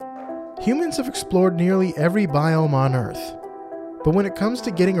Humans have explored nearly every biome on Earth, but when it comes to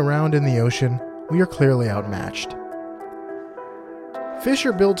getting around in the ocean, we are clearly outmatched. Fish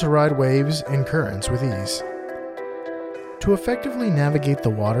are built to ride waves and currents with ease. To effectively navigate the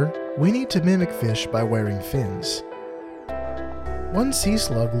water, we need to mimic fish by wearing fins. One sea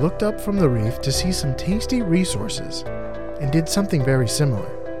slug looked up from the reef to see some tasty resources and did something very similar.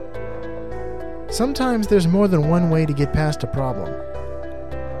 Sometimes there's more than one way to get past a problem,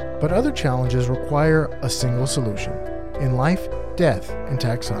 but other challenges require a single solution in life, death, and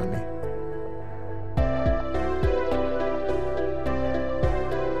taxonomy.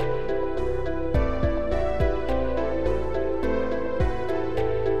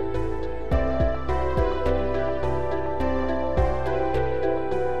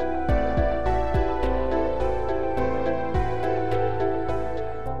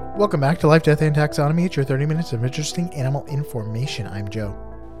 Welcome back to Life, Death, and Taxonomy. It's your 30 minutes of interesting animal information. I'm Joe.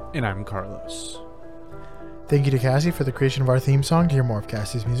 And I'm Carlos. Thank you to Cassie for the creation of our theme song. To hear more of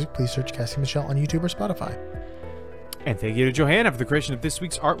Cassie's music, please search Cassie Michelle on YouTube or Spotify. And thank you to Johanna for the creation of this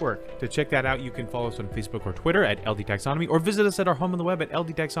week's artwork. To check that out, you can follow us on Facebook or Twitter at LD Taxonomy, or visit us at our home on the web at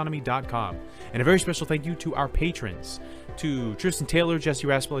ldtaxonomy.com. And a very special thank you to our patrons, to Tristan Taylor, Jesse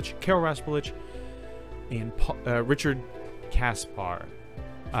Raspulich, Carol Raspulich, and Richard Kaspar.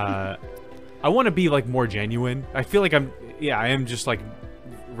 I want to be more genuine. I feel like I am just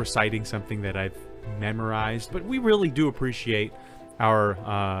reciting something that I've memorized, but we really do appreciate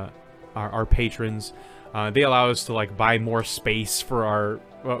our patrons. They allow us to buy more space for our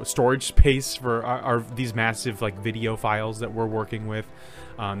storage space for our these massive video files that we're working with.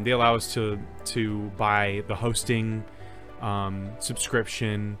 They allow us to buy the hosting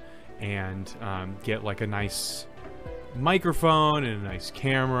subscription and get a nice microphone and a nice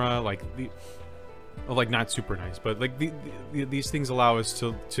camera, not super nice, but these things allow us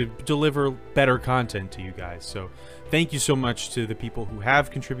to deliver better content to you guys. So thank you so much to the people who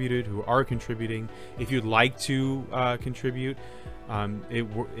have contributed, who are contributing. If you'd like to contribute,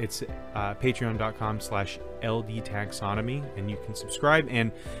 it's patreon.com/ldtaxonomy, and you can subscribe.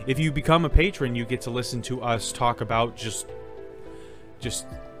 And if you become a patron, you get to listen to us talk about just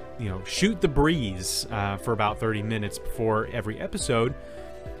shoot the breeze for about 30 minutes before every episode,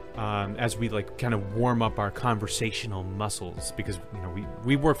 as we kind of warm up our conversational muscles, because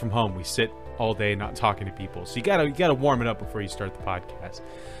we work from home, we sit all day not talking to people, so you gotta warm it up before you start the podcast.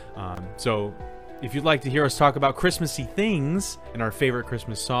 So if you'd like to hear us talk about Christmassy things and our favorite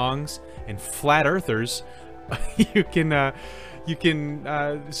Christmas songs and flat earthers, you can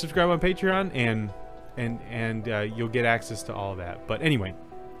subscribe on Patreon and you'll get access to all of that. But anyway,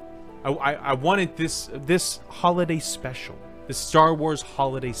 I wanted this holiday special, this Star Wars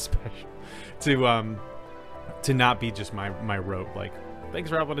holiday special, to not be just my rote. Thanks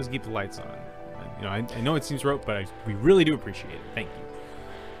for helping us keep the lights on. I know it seems rote, but we really do appreciate it. Thank you.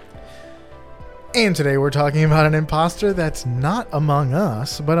 And today we're talking about an imposter that's not among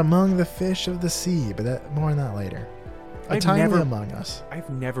us, but among the fish of the sea. But more on that later. Among Us.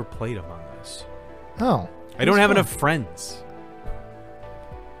 I've never played Among Us. Oh, I don't have enough friends.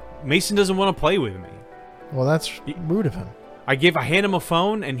 Mason doesn't want to play with me. Well, that's rude of him. I hand him a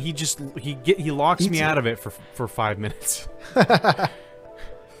phone, and he locks me out of it for 5 minutes. That's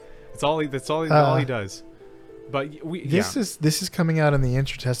all he does. But this is coming out in the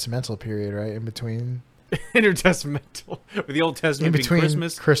intertestamental period, right? In between intertestamental, with the Old Testament being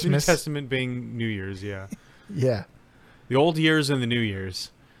Christmas, the New Testament being New Year's. Yeah, yeah. The old years and the New Year's.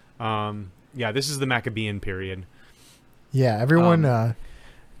 This is the Maccabean period. Yeah, everyone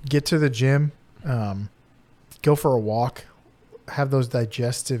get to the gym, go for a walk, have those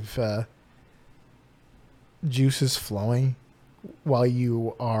digestive juices flowing while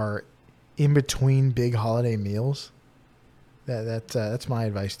you are in between big holiday meals. That's my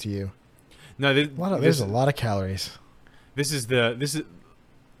advice to you. No, there's a lot of calories. This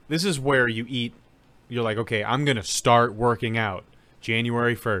is where you eat. You're like, okay, I'm gonna start working out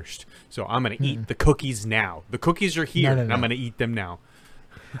January 1st, so I'm gonna eat the cookies now. The cookies are here, and I'm gonna eat them now.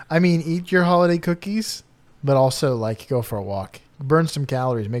 I mean, eat your holiday cookies, but also go for a walk, burn some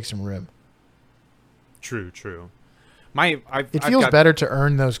calories, make some room. True. It feels better to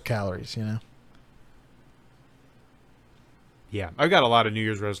earn those calories, Yeah, I've got a lot of New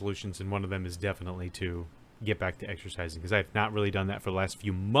Year's resolutions, and one of them is definitely to get back to exercising, because I've not really done that for the last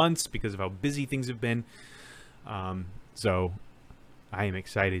few months because of how busy things have been. So I am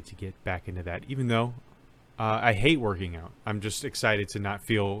excited to get back into that, even though I hate working out. I'm just excited to not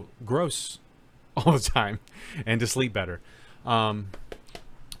feel gross all the time and to sleep better.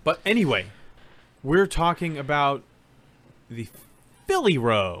 But anyway, we're talking about the Philly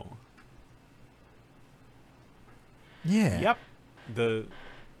Roe. Yeah. Yep. The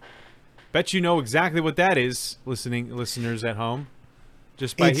bet you know exactly what that is, listeners at home,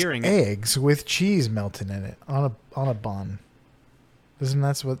 just by It's hearing it. eggs with cheese melted in it on a bun.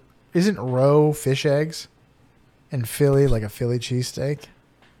 Isn't roe fish eggs? And Philly like a Philly cheesesteak?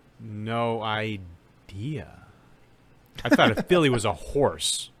 No idea. I thought a Philly was a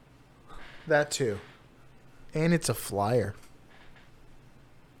horse. That too. And it's a flyer.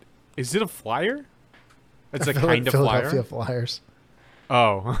 Is it a flyer? It's a kind of flyer. Philadelphia Flyers.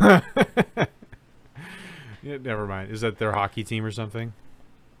 Oh. Yeah, never mind. Is that their hockey team or something?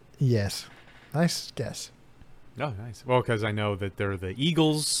 Yes. Nice guess. Oh, nice. Well, because I know that they're the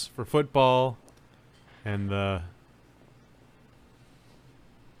Eagles for football, and the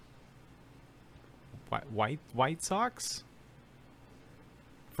White Sox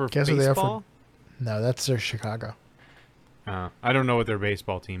for Guess what they are for- baseball. No, that's their Chicago. I don't know what their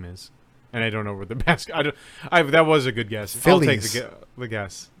baseball team is, and I don't know what the that was a good guess. Phillies. I'll take the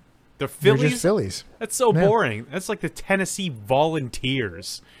guess. The They're Phillies. just Phillies. That's so Yeah. boring. That's like the Tennessee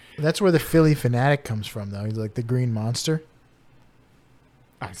Volunteers. That's where the Philly fanatic comes from, though. He's like the Green Monster.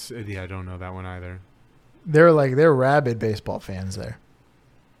 I don't know that one either. They're rabid baseball fans there.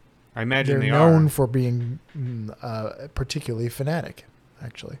 I imagine They're they known are. for being particularly fanatic,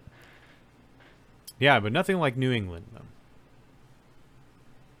 actually. Yeah, but nothing like New England, though.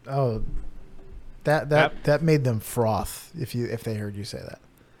 Oh, that made them froth. If they heard you say that,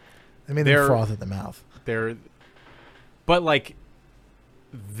 they made them They're- froth at the mouth. But like,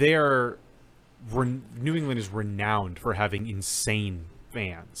 New England is renowned for having insane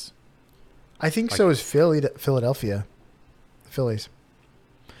fans. I think so is Philadelphia, Phillies.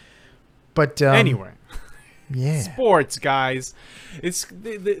 But Anyway, yeah, sports, guys.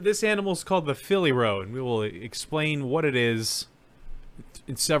 This animal is called the Philly Roe, and we will explain what it is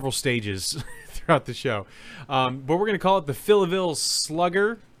in several stages throughout the show. But we're going to call it the Phillyville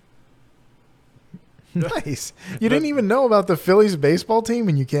Slugger. nice. You didn't even know about the Phillies baseball team,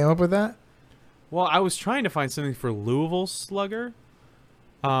 and you came up with that. Well, I was trying to find something for Louisville Slugger,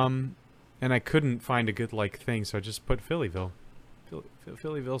 and I couldn't find a good thing, so I just put Phillyville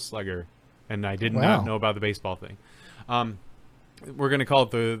Slugger, and I did not know about the baseball thing. We're gonna call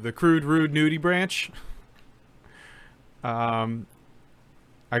it the Crude Rude Nudie Branch.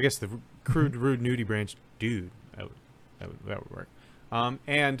 I guess the Crude Rude Nudie Branch dude. That would work.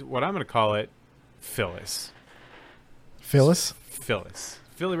 And what I'm gonna call it, Phyllis. Phyllis.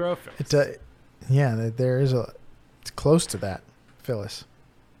 Philly Roe Phyllis. It's close to that, Phyllis.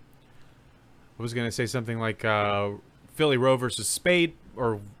 I was gonna say something like Philly Roe versus Spade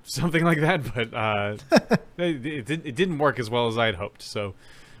or something like that, but it didn't work as well as I had hoped. So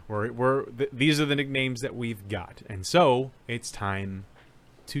these are the nicknames that we've got, and so it's time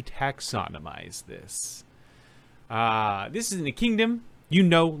to taxonomize this. This is in a kingdom you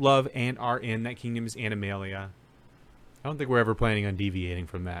know, love, and are in. That kingdom is Animalia. I don't think we're ever planning on deviating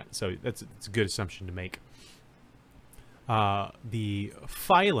from that, so it's a good assumption to make. The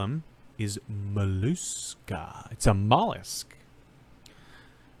phylum is Mollusca. It's a mollusk.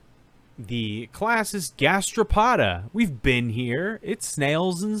 The class is Gastropoda. We've been here. It's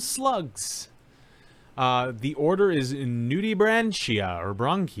snails and slugs. The order is Nudibranchia or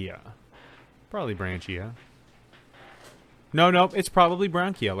Bronchia. Probably Branchia. No, it's probably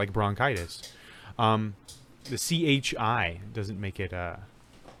Bronchia, like bronchitis. The CHI doesn't make it a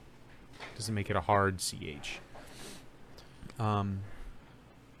hard CH. So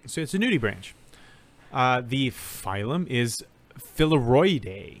it's a nudibranch. The phylum is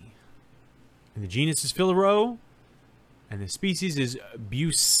Philaroidae. And the genus is Philaro. And the species is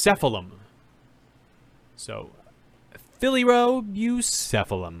Bucephalum. So,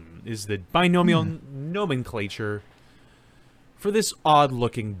 Philirobucephalum is the binomial nomenclature for this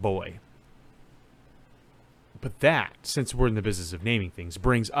odd-looking boy. But that, since we're in the business of naming things,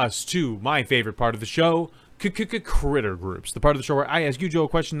 brings us to my favorite part of the show, critter groups. The part of the show where I ask you, Joe, a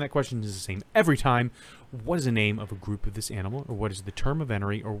question. That question is the same every time. What is the name of a group of this animal? Or what is the term of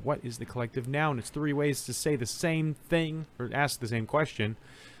entry? Or what is the collective noun? It's 3 ways to say the same thing, or ask the same question.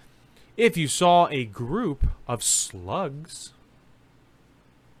 If you saw a group of slugs,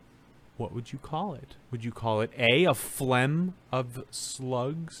 what would you call it? Would you call it A, a phlegm of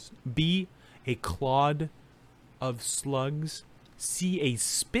slugs, B, a clod of slugs, C, a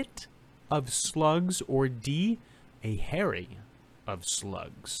spit of slugs, or D, a harry of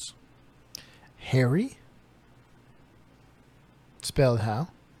slugs? Harry? Spelled how?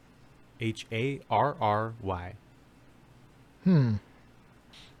 Harry.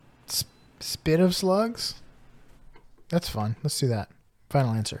 Spit of slugs? That's fun. Let's do that.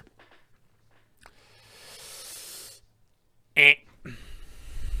 Final answer.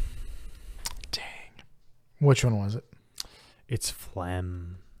 Dang. Which one was it? It's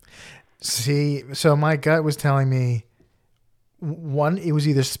phlegm. See, so my gut was telling me one, it was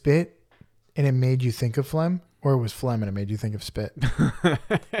either spit and it made you think of phlegm, or it was phlegm and it made you think of spit. Trying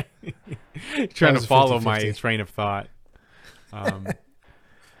to was follow 50-50. my train of thought.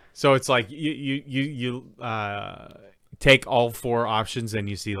 So it's like you take all four options and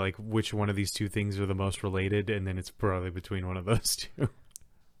you see like which one of these two things are the most related, and then it's probably between one of those two.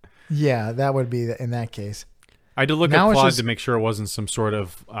 Yeah, that would be in that case. I had to look Now at it's Claude just- to make sure it wasn't some sort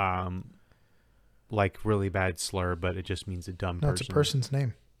of like really bad slur, but it just means a dumb No, person. it's a person's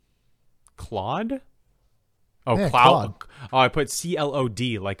name. Claude? Oh, Yeah, Claude. Claude. Oh, I put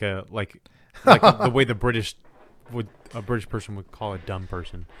CLOD like the way a British person would call a dumb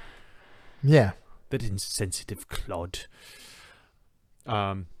person. Yeah. That insensitive Claude.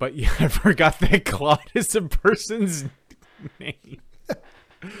 But yeah, I forgot that Claude is a person's name.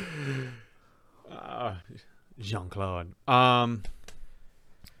 Jean-Claude.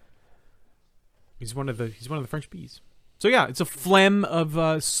 He's one of the French bees. So yeah, it's a phlegm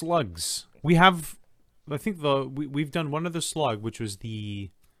of slugs. We have, I think we've done one other slug, which was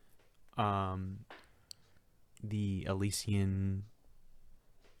the Elysian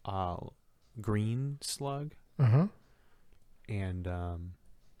green slug. Uh-huh. And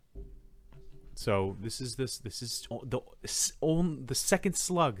so this is the second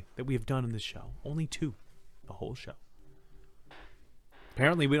slug that we have done in this show. Only two, the whole show.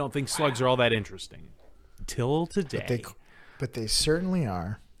 Apparently, we don't think slugs are all that interesting till today. But they certainly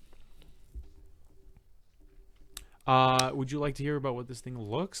are. Would you like to hear about what this thing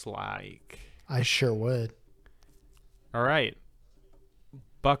looks like? I sure would. All right,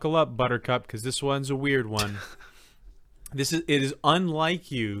 buckle up, Buttercup, because this one's a weird one. It is unlike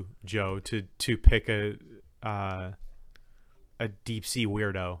you, Joe, to pick a deep sea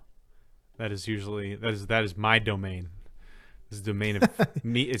weirdo. That is my domain. This is the domain of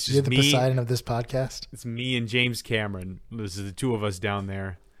me. It's just You're the me. Poseidon of this podcast. It's me and James Cameron. This is the two of us down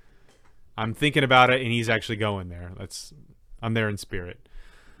there. I'm thinking about it, and he's actually going there. I'm there in spirit.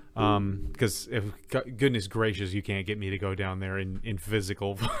 Because if goodness gracious, you can't get me to go down there in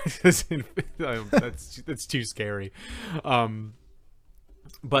physical. That's too scary.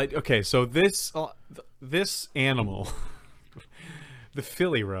 But okay, so this animal, the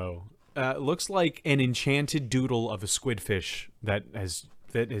Philly roe, looks like an enchanted doodle of a squidfish that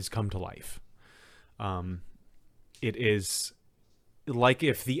has come to life. It is like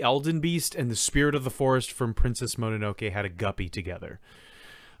if the Elden Beast and the Spirit of the Forest from Princess Mononoke had a guppy together.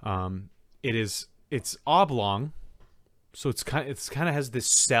 It's oblong, so it's kind of has this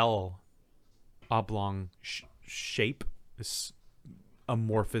cell oblong shape, this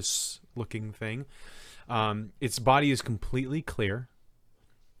amorphous looking thing. Its body is completely clear.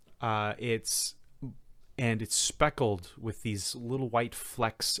 It's speckled with these little white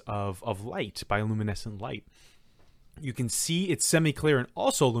flecks of light, bioluminescent light. You can see its semi-clear and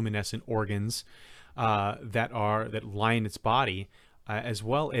also luminescent organs that line its body, as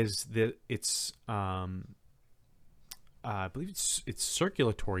well as its I believe its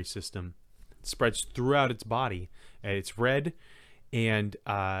circulatory system spreads throughout its body. It's red, and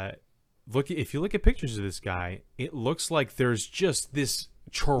if you look at pictures of this guy, it looks like there's just this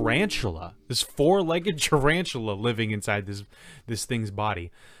tarantula, this four-legged tarantula living inside this thing's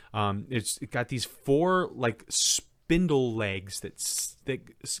body. It got these four like spindle legs that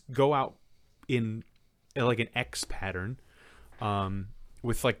go out in like an X pattern,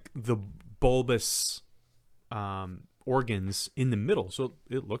 with like the bulbous organs in the middle. So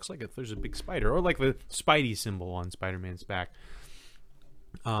it looks like if there's a big spider, or like the Spidey symbol on Spider-Man's back.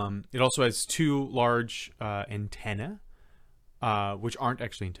 It also has two large antennae, which aren't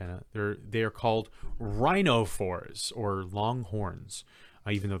actually antennae. They are called rhinophores, or long horns,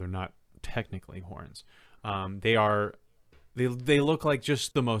 even though they're not technically horns. They look like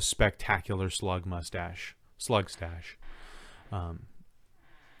just the most spectacular slug stash.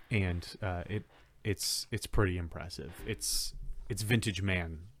 And it's pretty impressive. It's vintage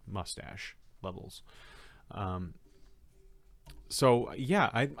man mustache levels. So yeah,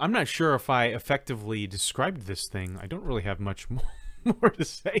 I'm not sure if I effectively described this thing. I don't really have much more to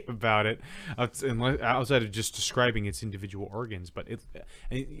say about it, outside of just describing its individual organs. But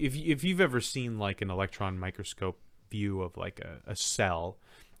if you've ever seen like an electron microscope view of like a cell,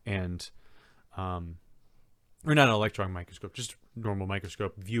 and or not an electron microscope, just normal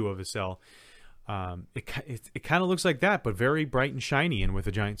microscope view of a cell, it kind of looks like that, but very bright and shiny, and with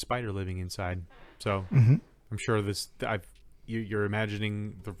a giant spider living inside. So I'm sure you're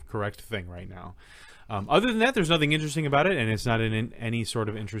imagining the correct thing right now. Other than that, there's nothing interesting about it, and it's not in any sort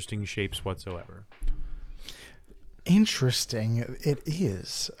of interesting shapes whatsoever. Interesting. It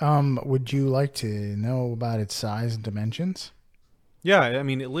is. Would you like to know about its size and dimensions? Yeah, I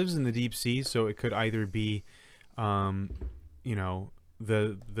mean, it lives in the deep sea, so it could either be, the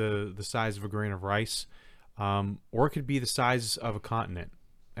size of a grain of rice, or it could be the size of a continent,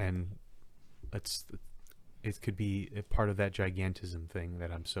 and it could be a part of that gigantism thing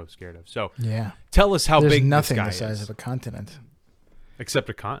that I'm so scared of. So Yeah. tell us how There's big nothing this guy the size is, of a continent. except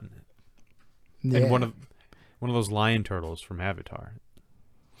a continent, Yeah. and one of those lion turtles from Avatar.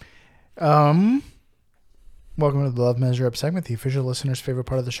 Welcome to the Love Measure Up segment, the official listener's favorite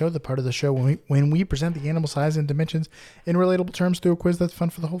part of the show, the part of the show when we present the animal size and dimensions in relatable terms through a quiz that's fun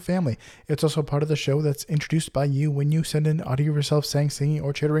for the whole family. It's also part of the show that's introduced by you when you send in audio of yourself saying, singing,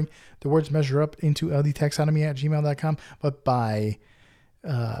 or chittering the words measure up into ldtaxonomy@gmail.com. But by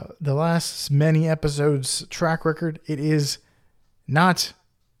the last many episodes track record, it is not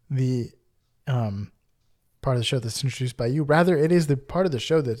the part of the show that's introduced by you. Rather, it is the part of the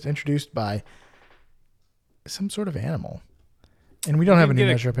show that's introduced by some sort of animal. And we don't have a new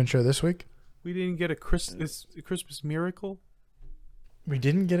measure up intro this week. We didn't get a Christmas miracle? We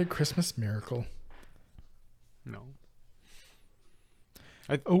didn't get a Christmas miracle. No.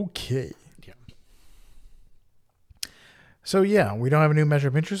 Okay. Yeah. So yeah, we don't have a new measure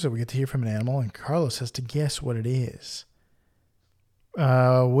of interest, so we get to hear from an animal, and Carlos has to guess what it is.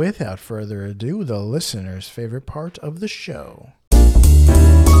 Without further ado, the listener's favorite part of the show.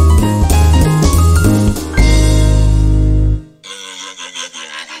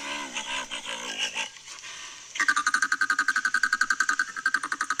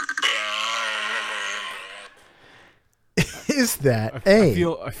 Is that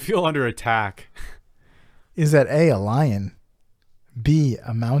I feel under attack. Is that A, a lion, B,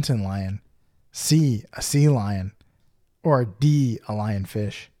 a mountain lion, C, a sea lion, or D, a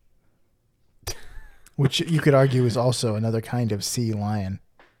lionfish? Which you could argue is also another kind of sea lion.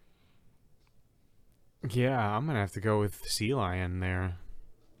 Yeah, I'm gonna have to go with sea lion there.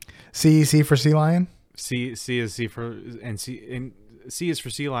 C for sea lion? C is C for C is for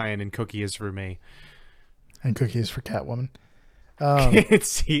sea lion, and Cookie is for me. And Cookie is for Catwoman.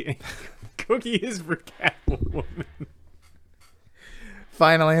 Cookie is for Catwoman.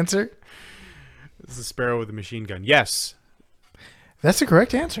 Final answer? This is a sparrow with a machine gun. Yes. That's the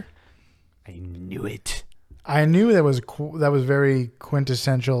correct answer. I knew it. I knew that was very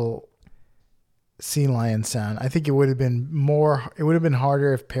quintessential sea lion sound. I think it would have been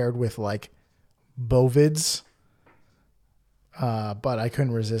harder if paired with like bovids. But I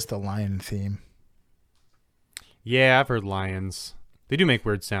couldn't resist the lion theme. Yeah, I've heard lions. They do make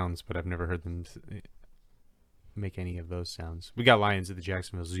weird sounds, but I've never heard them make any of those sounds. We got lions at the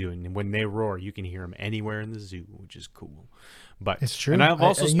Jacksonville Zoo, and when they roar, you can hear them anywhere in the zoo, which is cool. But it's true. And I've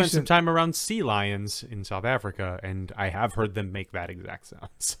also spent some time around sea lions in South Africa, and I have heard them make that exact sound.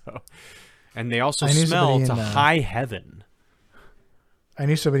 So, and they also smell to high heaven. I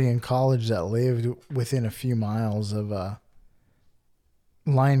knew somebody in college that lived within a few miles of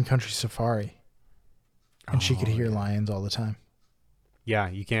Lion Country Safari. And she could hear lions all the time. Yeah,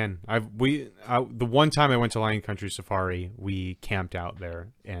 you can. The one time I went to Lion Country Safari, we camped out there,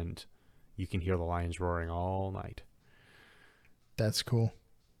 and you can hear the lions roaring all night. That's cool.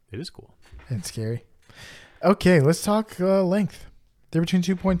 It is cool. And scary. Okay, let's talk length. They're between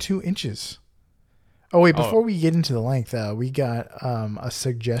 2.2 inches. Oh, wait, before we get into the length, we got a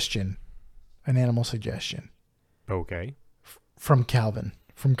suggestion, an animal suggestion. Okay. From Calvin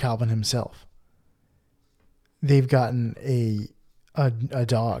himself. They've gotten a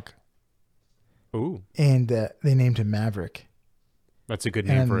dog. Ooh. And they named him Maverick. That's a good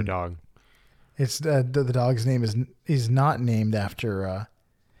name for a dog. It's the dog's name is not named after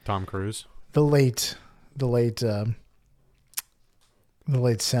Tom Cruise. The late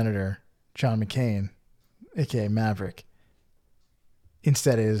Senator John McCain, aka Maverick.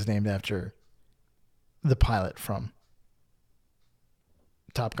 Instead, it is named after the pilot from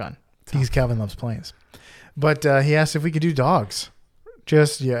Top Gun. Because Calvin loves planes. But he asked if we could do dogs.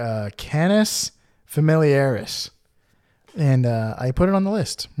 Just Canis familiaris. And I put it on the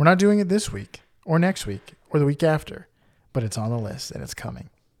list. We're not doing it this week or next week or the week after. But it's on the list and it's coming.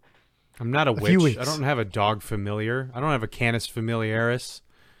 I'm not a witch. I don't have a dog familiar. I don't have a Canis familiaris.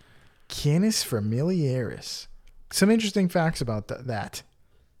 Canis familiaris. Some interesting facts about that.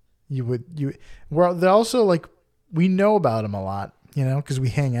 They're also like, we know about them a lot, because we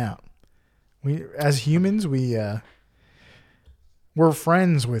hang out. We, as humans, we're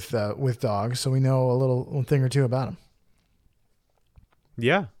friends with dogs, so we know a little thing or two about them.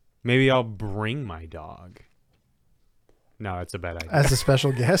 Yeah. Maybe I'll bring my dog. No, that's a bad idea. As a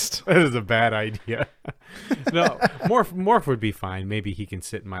special guest? That is a bad idea. No, Morph would be fine. Maybe he can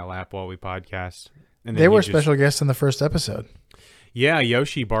sit in my lap while we podcast. And They were special guests in the first episode. Yeah,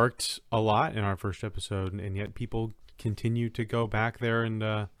 Yoshi barked a lot in our first episode, and yet people continue to go back there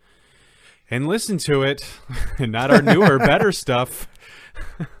and listen to it, and not our newer, better stuff.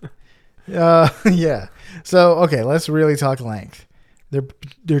 Yeah. So, okay, let's really talk length. They're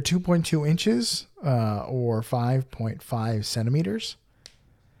 2.2 inches or 5.5 centimeters.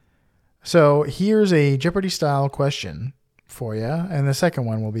 So here's a Jeopardy-style question for you, and the second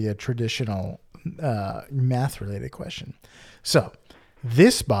one will be a traditional math-related question. So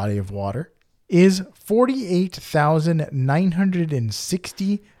this body of water is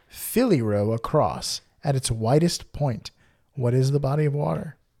 48,960 filiroe across at its widest point. What is the body of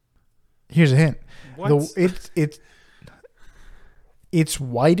water? Here's a hint. It's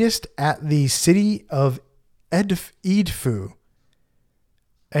widest at the city of Edfu.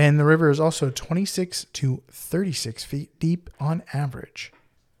 And the river is also 26 to 36 feet deep on average.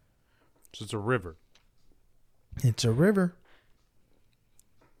 So it's a river. It's a river.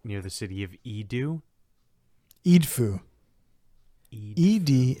 Near the city of Edu? Edfu.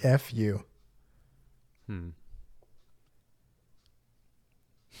 EDFU.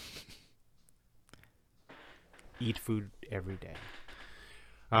 Eat food every day.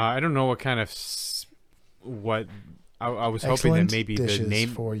 I don't know what kind of what I was hoping that maybe the name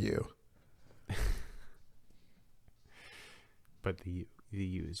for you. But the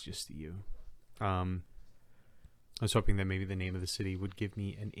U is just the U. I was hoping that maybe the name of the city would give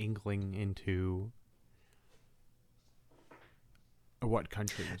me an inkling into what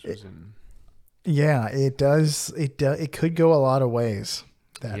country this was in. Yeah, it does. It could go a lot of ways.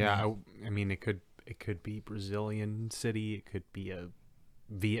 I mean, it could be Brazilian city. It could be a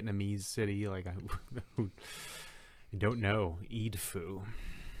Vietnamese city. Like I don't know. Edfu.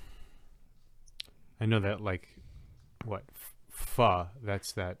 I know that pho.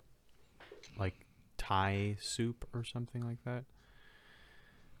 That's that like Thai soup or something like that.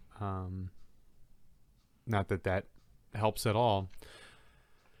 Not that helps at all.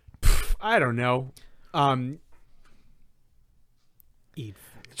 I don't know.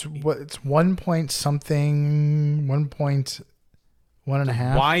 It's 1 point something,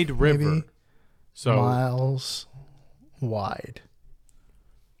 1.1.5 wide river, maybe, so miles wide.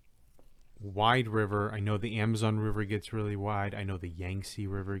 Wide river. I know the Amazon River gets really wide. I know the Yangtze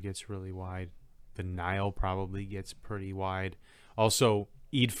River gets really wide. The Nile probably gets pretty wide. Also,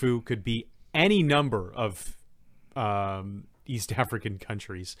 Edfu could be any number of East African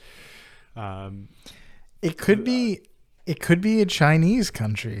countries. It could be a Chinese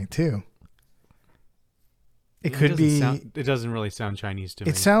country too. It doesn't really sound Chinese to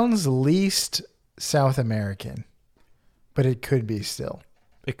me. It sounds least South American, but it could be still.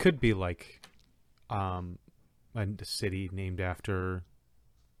 It could be like a city named after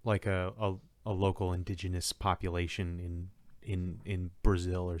like a local indigenous population in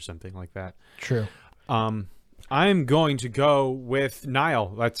Brazil or something like that. True. I'm going to go with Nile.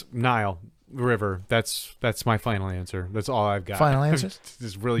 That's Nile River. That's my final answer. That's all I've got. Final answer?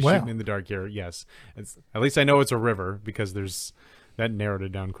 Just really shooting in the dark here. Yes. At least I know it's a river because that narrowed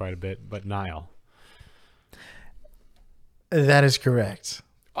it down quite a bit, but Nile. That is correct.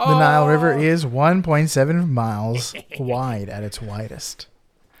 The Nile River is 1.7 miles wide at its widest.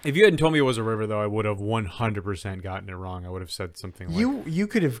 If you hadn't told me it was a river, though, I would have 100% gotten it wrong. I would have said something like... You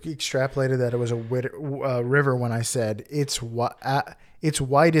could have extrapolated that it was a river when I said it's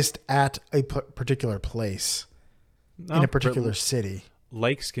widest at a particular place in a particular city.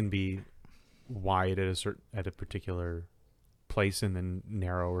 Lakes can be wide at a particular place and then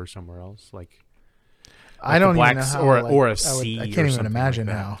narrower somewhere else. I don't even know how, or a sea. I can't even imagine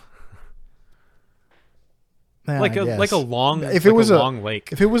how. Like a long lake.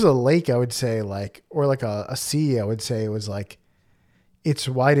 If it was a lake, I would say or like a sea, I would say it was like its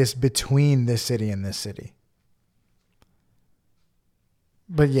widest between this city and this city.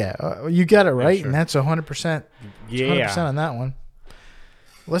 But yeah, you got it right, and that's 100%. Yeah, 100% on that one.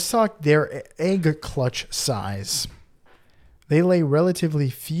 Let's talk their egg clutch size. They lay relatively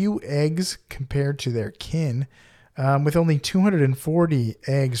few eggs compared to their kin, with only 240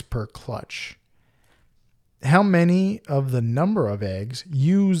 eggs per clutch. How many of the number of eggs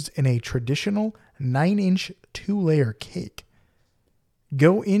used in a traditional 9-inch 2-layer cake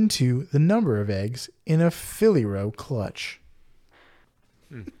go into the number of eggs in a filiroe clutch?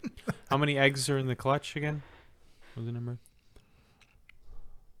 How many eggs are in the clutch again? What was the number?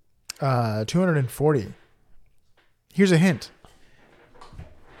 240. Here's a hint.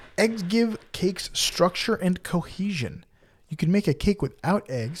 Eggs give cakes structure and cohesion. You can make a cake without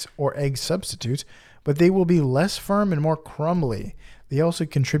eggs or egg substitutes, but they will be less firm and more crumbly. They also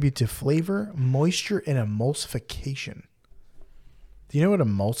contribute to flavor, moisture, and emulsification. Do you know what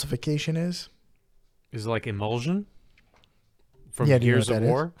emulsification is? Is it like emulsion from Yeah, do you know Gears what of that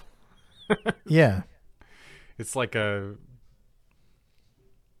is? War? Yeah. It's like a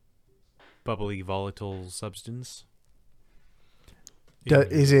bubbly, volatile substance.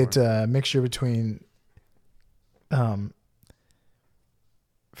 Is it a mixture between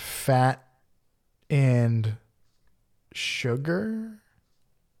fat and sugar?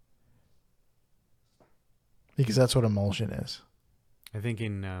 Because that's what emulsion is. I think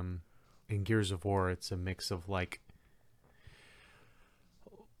in Gears of War, it's a mix of like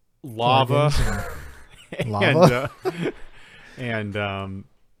lava Lava? and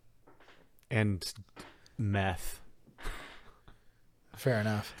meth. Fair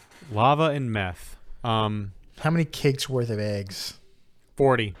enough. Lava and meth. How many cakes worth of eggs?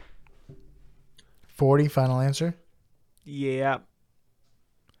 40. 40, final answer? Yeah.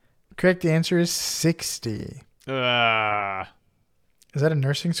 Correct answer is 60. Is that a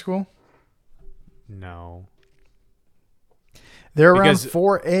nursing school? No. There are around Because-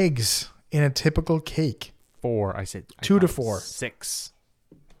 4 eggs in a typical cake. 4. I said 2 to thought 4. 6.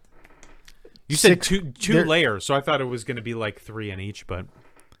 You said 6. two There- layers, so I thought it was going to be like 3 in each, but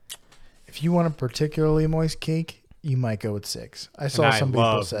If you want a particularly moist cake, you might go with 6. I and saw I some people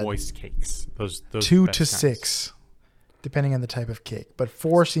love said moist cakes. Those 2 best to kinds. 6, depending on the type of cake. But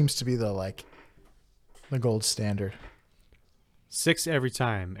 4 seems to be the gold standard. 6 every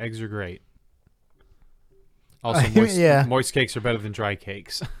time. Eggs are great. Also, I mean, yeah. moist cakes are better than dry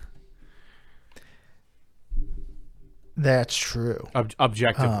cakes. That's true.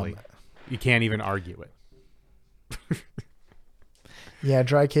 Objectively. You can't even argue it. Yeah,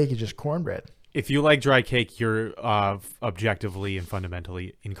 dry cake is just cornbread. If you like dry cake, you're objectively and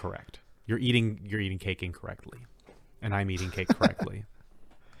fundamentally incorrect. You're eating cake incorrectly, and I'm eating cake correctly.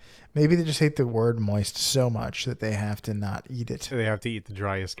 Maybe they just hate the word moist so much that they have to not eat it. They have to eat the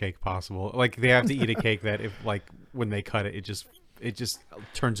driest cake possible. Like they have to eat a cake that if when they cut it, it just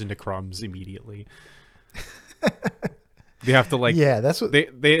turns into crumbs immediately. They have to Yeah, that's what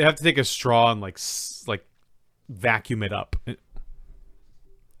they have to take a straw and like vacuum it up.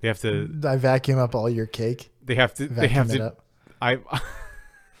 They have to I vacuum up all your cake. they have Vacuum it to up.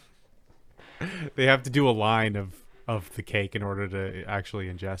 they have to do a line of the cake in order to actually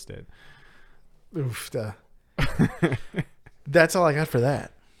ingest it. Oof. That's all I got for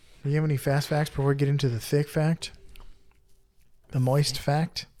that. Do you have any fast facts before we get into the thick fact? The moist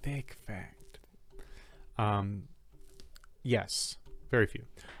fact? Thick fact. Yes, very few.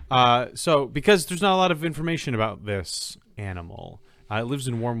 So because there's not a lot of information about this animal, it lives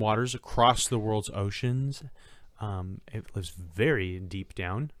in warm waters across the world's oceans. It lives very deep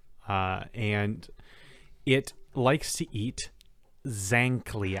down, and it likes to eat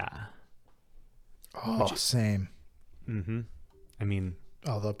Zanclia. Oh, same. Mm-hmm. I mean,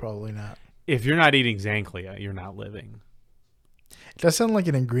 Although probably not. if you're not eating Zanclia, you're not living. It does sound like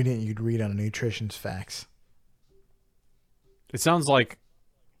an ingredient you'd read on a nutrition's facts. It sounds like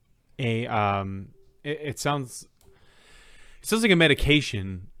a it sounds like a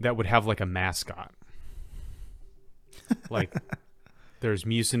medication that would have like a mascot. Like there's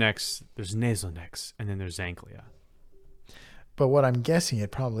Mucinex, there's Nasonex, and then there's Zanclia. But what I'm guessing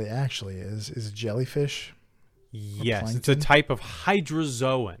it probably actually is jellyfish. Yes, it's a type of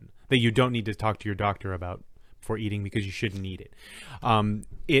hydrozoan that you don't need to talk to your doctor about before eating because you shouldn't eat it.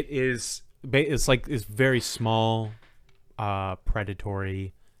 It's very small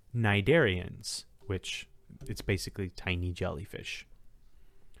predatory cnidarians, which it's basically tiny jellyfish.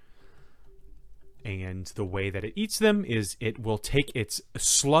 And the way that it eats them is it will take its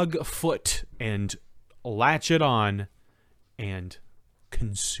slug foot and latch it on and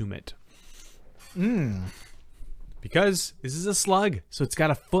consume it. Because this is a slug, so it's got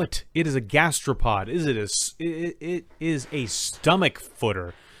a foot. It is a gastropod. It is a stomach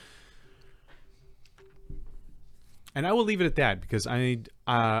footer. And I will leave it at that because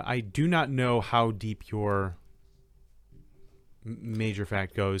I do not know how deep your major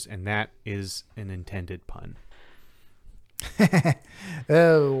fact goes, and that is an intended pun. The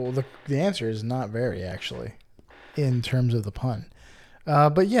answer is not very, actually, in terms of the pun.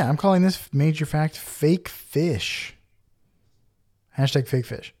 But yeah, I'm calling this major fact fake fish. Hashtag fake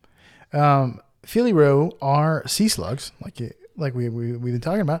fish. Philiro are sea slugs, like we've been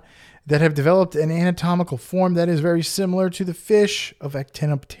talking about, that have developed an anatomical form that is very similar to the fish of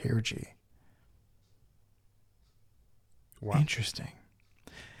Actinopterygii. Wow. Interesting.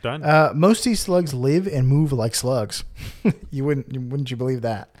 Done. Most sea slugs live and move like slugs. Wouldn't you believe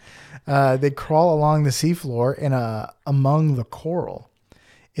that? They crawl along the seafloor and among the coral.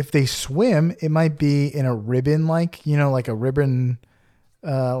 If they swim, it might be in a ribbon like a ribbon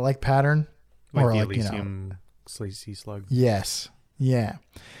like pattern, Like or the like Elysium sea slug. Yes, yeah.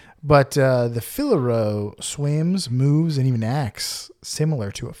 But the philero swims, moves, and even acts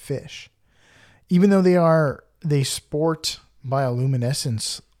similar to a fish, even though they sport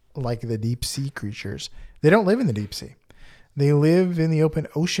bioluminescence like the deep sea creatures. They don't live in the deep sea. They live in the open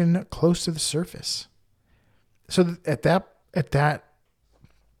ocean close to the surface. So at that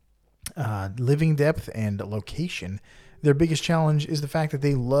living depth and location, their biggest challenge is the fact that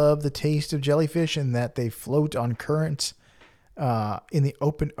they love the taste of jellyfish and that they float on currents in the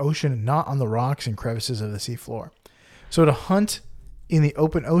open ocean, not on the rocks and crevices of the seafloor. So to hunt in the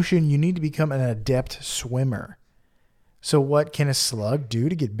open ocean, you need to become an adept swimmer. So what can a slug do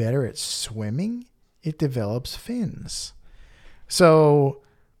to get better at swimming? It develops fins. So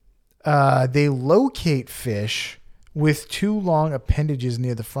they locate fish with two long appendages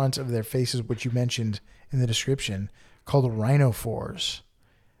near the front of their faces, which you mentioned in the description, called rhinophores,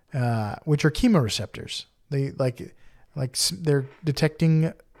 which are chemoreceptors. They they're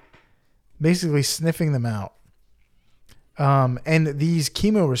detecting, basically sniffing them out. And these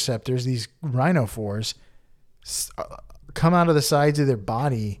chemoreceptors, these rhinophores, come out of the sides of their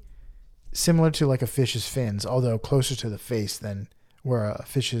body, similar to like a fish's fins, although closer to the face than where a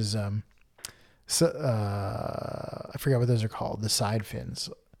fish's I forgot what those are called, the side fins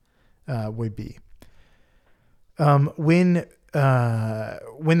would be. When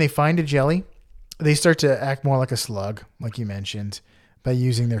they find a jelly, they start to act more like a slug, like you mentioned, by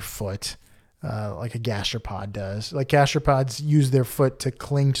using their foot, like a gastropod does. Like gastropods use their foot to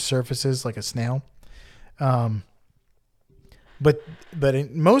cling to surfaces like a snail. But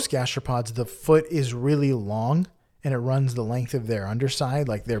in most gastropods, the foot is really long and it runs the length of their underside.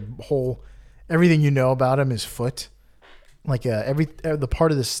 Like everything you know about them is foot. Like the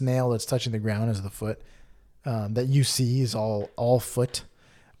part of the snail that's touching the ground is the foot. That you see is all foot.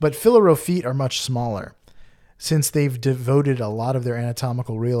 But philero feet are much smaller, since they've devoted a lot of their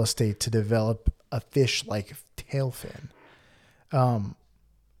anatomical real estate to develop a fish-like tail fin.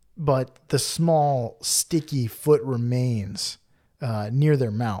 But the small, sticky foot remains near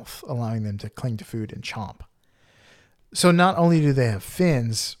their mouth, allowing them to cling to food and chomp. So not only do they have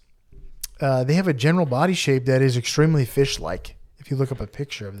fins, they have a general body shape that is extremely fish-like. If you look up a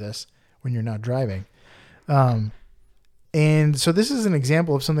picture of this when you're not driving. And so this is an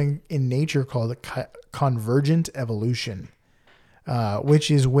example of something in nature called convergent evolution,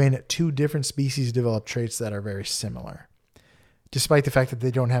 which is when two different species develop traits that are very similar, despite the fact that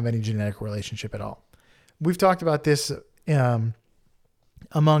they don't have any genetic relationship at all. We've talked about this among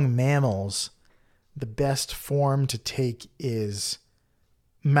mammals. The best form to take is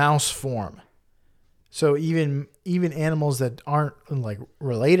mouse form. So even animals that aren't like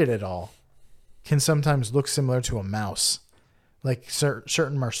related at all can sometimes look similar to a mouse, like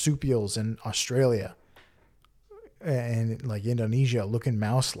certain marsupials in Australia and like Indonesia looking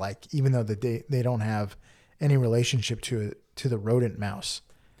mouse-like, even though they don't have any relationship to the rodent mouse.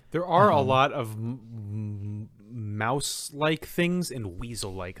 There are a lot of mouse-like things and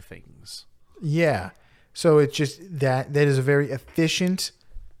weasel-like things. Yeah. So it's just that is a very efficient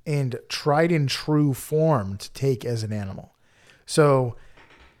and tried and true form to take as an animal. So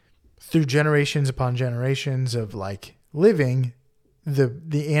through generations upon generations of like living,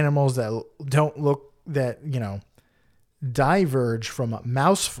 the animals that don't look, that, diverge from a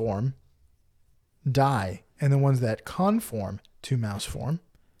mouse form die, and the ones that conform to mouse form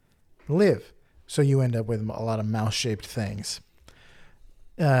live. So you end up with a lot of mouse-shaped things.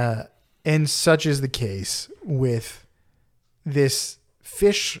 And such is the case with this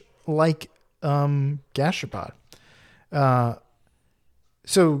fish-like gastropod.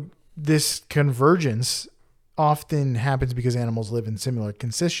 So this convergence often happens because animals live in similar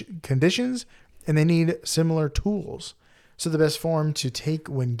conditions and they need similar tools. So the best form to take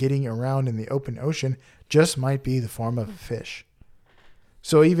when getting around in the open ocean just might be the form of a fish.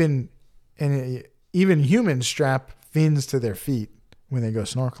 So even humans strap fins to their feet when they go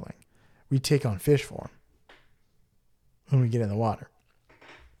snorkeling. We take on fish form when we get in the water,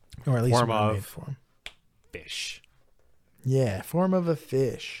 or at least mermaid form. Fish. Yeah, form of a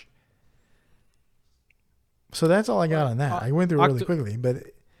fish. So that's all I got on that. I went through it really quickly, but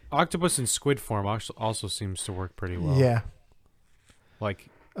octopus and squid form also seems to work pretty well. Yeah, like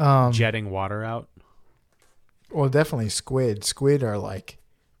jetting water out. Well, definitely squid. Squid are like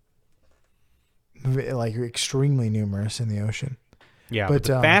extremely numerous in the ocean. Yeah, but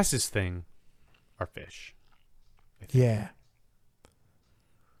the fastest thing are fish. Yeah.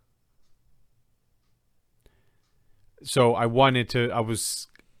 So I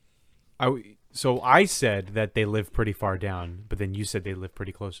said that they live pretty far down, but then you said they live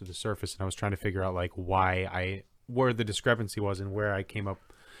pretty close to the surface, and I was trying to figure out like where the discrepancy was and where I came up,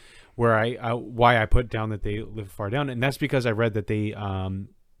 why I put down that they live far down, and that's because I read that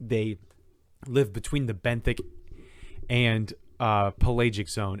they live between the benthic and pelagic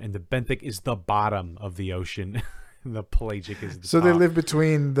zone, and the benthic is the bottom of the ocean. The pelagic is the so top. They live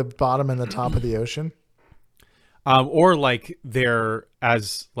between the bottom and the top of the ocean. Or like their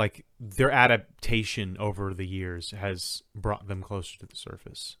adaptation over the years has brought them closer to the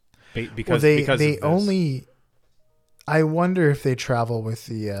surface. Because they only. I wonder if they travel with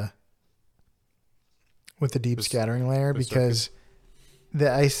the deep scattering layer, because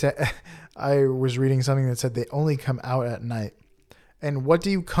I was reading something that said they only come out at night. And what do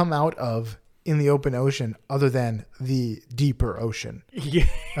you come out of in the open ocean other than the deeper ocean? Yeah.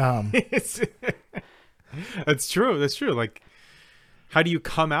 That's true. That's true. Like, how do you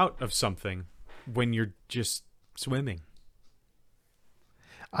come out of something when you're just swimming?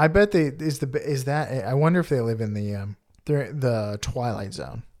 I bet I wonder if they live in the twilight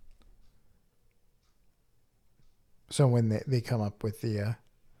zone. So when they come up with the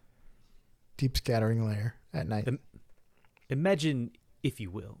deep scattering layer at night. Imagine, if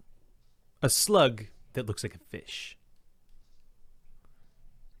you will, a slug that looks like a fish.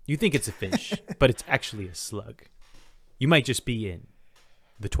 You think it's a fish, but it's actually a slug. You might just be in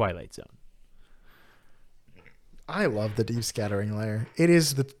the twilight zone. I love the deep scattering layer. It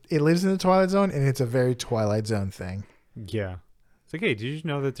lives in the twilight zone, and it's a very Twilight Zone thing. Yeah. It's like, hey, did you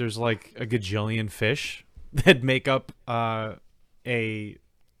know that there's like a gajillion fish that make up the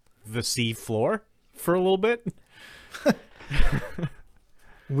sea floor for a little bit?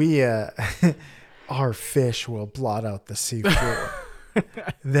 Our fish will blot out the sea floor.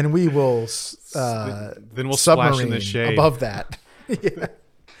 Then we will splash in the shade above that. Yeah.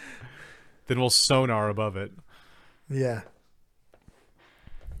 Then we'll sonar above it. Yeah.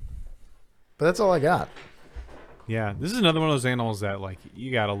 But that's all I got. Yeah, this is another one of those animals that like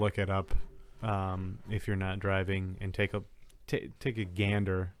you got to look it up if you're not driving, and take a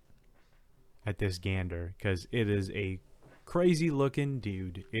gander at this gander, because it is a crazy looking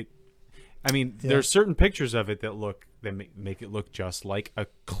dude. There's certain pictures of it that make it look just like a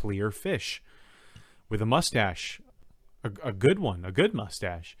clear fish with a mustache, a good one, a good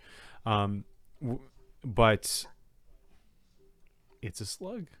mustache, but it's a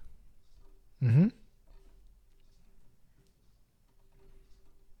slug. Mm-hmm.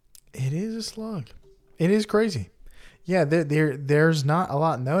 It is a slug. It is crazy. Yeah, there's not a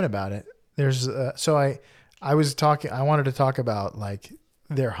lot known about it. There's I wanted to talk about like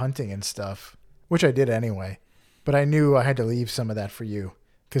their hunting and stuff, which I did anyway, but I knew I had to leave some of that for you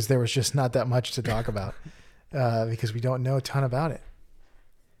because there was just not that much to talk about because we don't know a ton about it.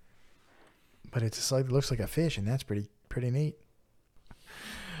 But it's a slug that looks like a fish, and that's pretty neat.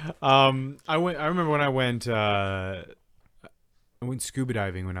 I remember when I went scuba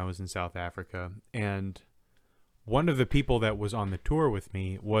diving when I was in South Africa, and one of the people that was on the tour with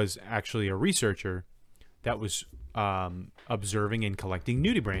me was actually a researcher that was observing and collecting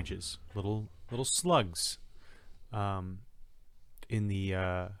nudibranches, little slugs, in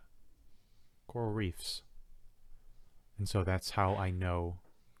the coral reefs, and so that's how I know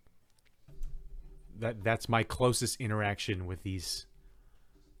that's my closest interaction with this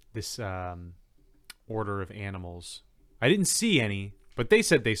order of animals. I didn't see any, but they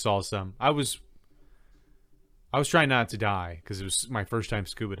said they saw some. I was trying not to die because it was my first time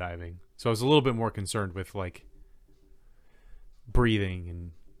scuba diving, so I was a little bit more concerned with like breathing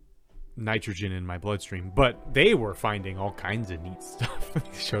and nitrogen in my bloodstream. But they were finding all kinds of neat stuff.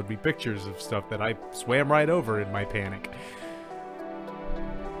 They showed me pictures of stuff that I swam right over in my panic.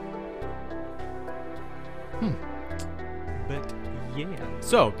 But yeah,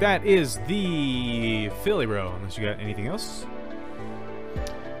 so that is the Philly row. Unless you got anything else?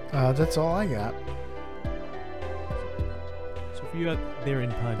 That's all I got. So for you out there in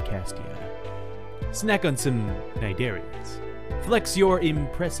Podcastia, snack on some Nidarians, flex your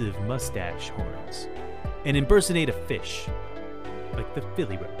impressive mustache horns, and impersonate a fish like the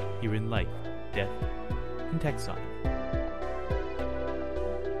Philly row here in Life, Death, and Taxonomy.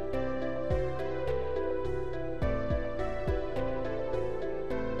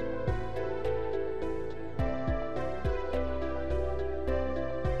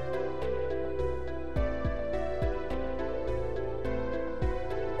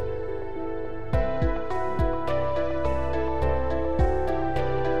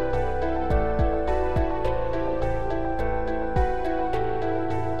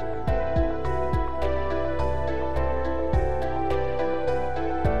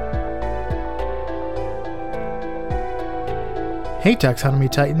 Hey Taxonomy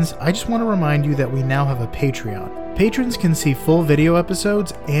Titans, I just want to remind you that we now have a Patreon. Patrons can see full video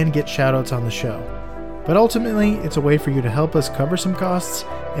episodes and get shoutouts on the show. But ultimately, it's a way for you to help us cover some costs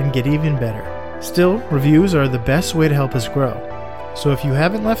and get even better. Still, reviews are the best way to help us grow. So if you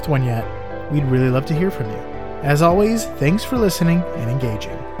haven't left one yet, we'd really love to hear from you. As always, thanks for listening and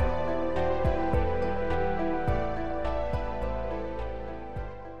engaging.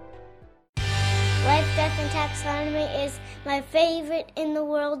 Life, Death, and Taxonomy is my favorite in the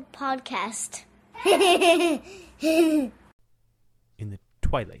world podcast. In the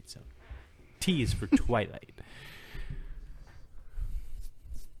Twilight Zone. T is for Twilight.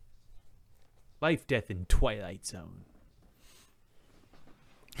 Life, Death, and Twilight Zone.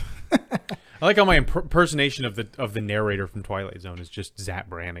 I like how my impersonation of the narrator from Twilight Zone is just Zap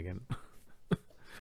Brannigan.